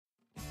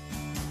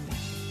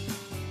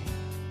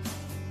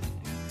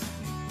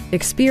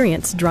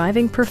Experience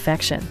driving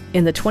perfection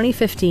in the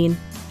 2015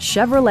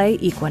 Chevrolet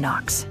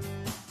Equinox.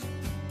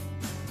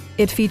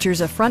 It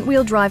features a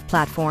front-wheel drive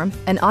platform,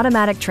 an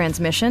automatic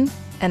transmission,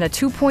 and a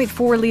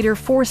 2.4-liter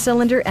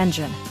four-cylinder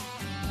engine.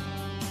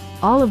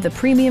 All of the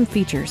premium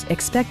features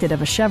expected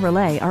of a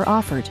Chevrolet are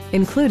offered,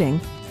 including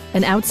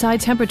an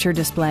outside temperature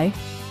display,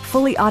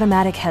 fully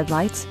automatic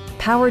headlights,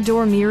 power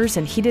door mirrors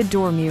and heated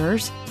door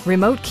mirrors,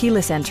 remote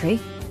keyless entry,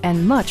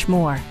 and much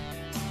more.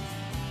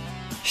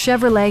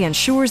 Chevrolet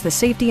ensures the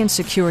safety and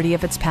security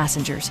of its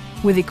passengers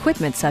with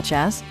equipment such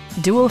as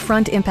dual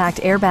front impact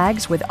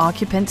airbags with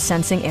occupant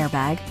sensing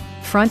airbag,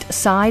 front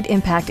side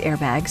impact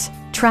airbags,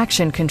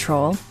 traction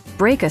control,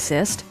 brake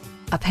assist,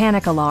 a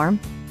panic alarm,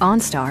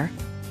 OnStar,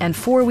 and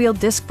four-wheel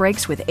disc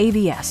brakes with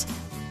ABS.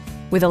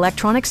 With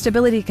electronic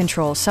stability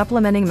control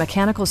supplementing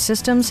mechanical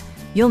systems,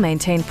 you'll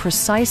maintain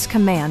precise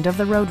command of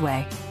the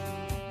roadway.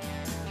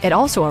 It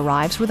also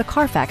arrives with a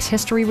Carfax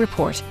history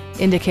report,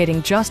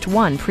 indicating just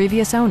one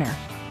previous owner.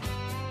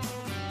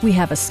 We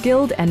have a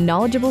skilled and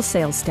knowledgeable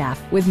sales staff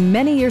with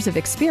many years of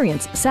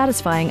experience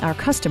satisfying our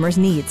customers'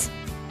 needs.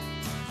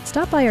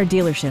 Stop by our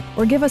dealership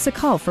or give us a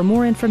call for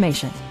more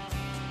information.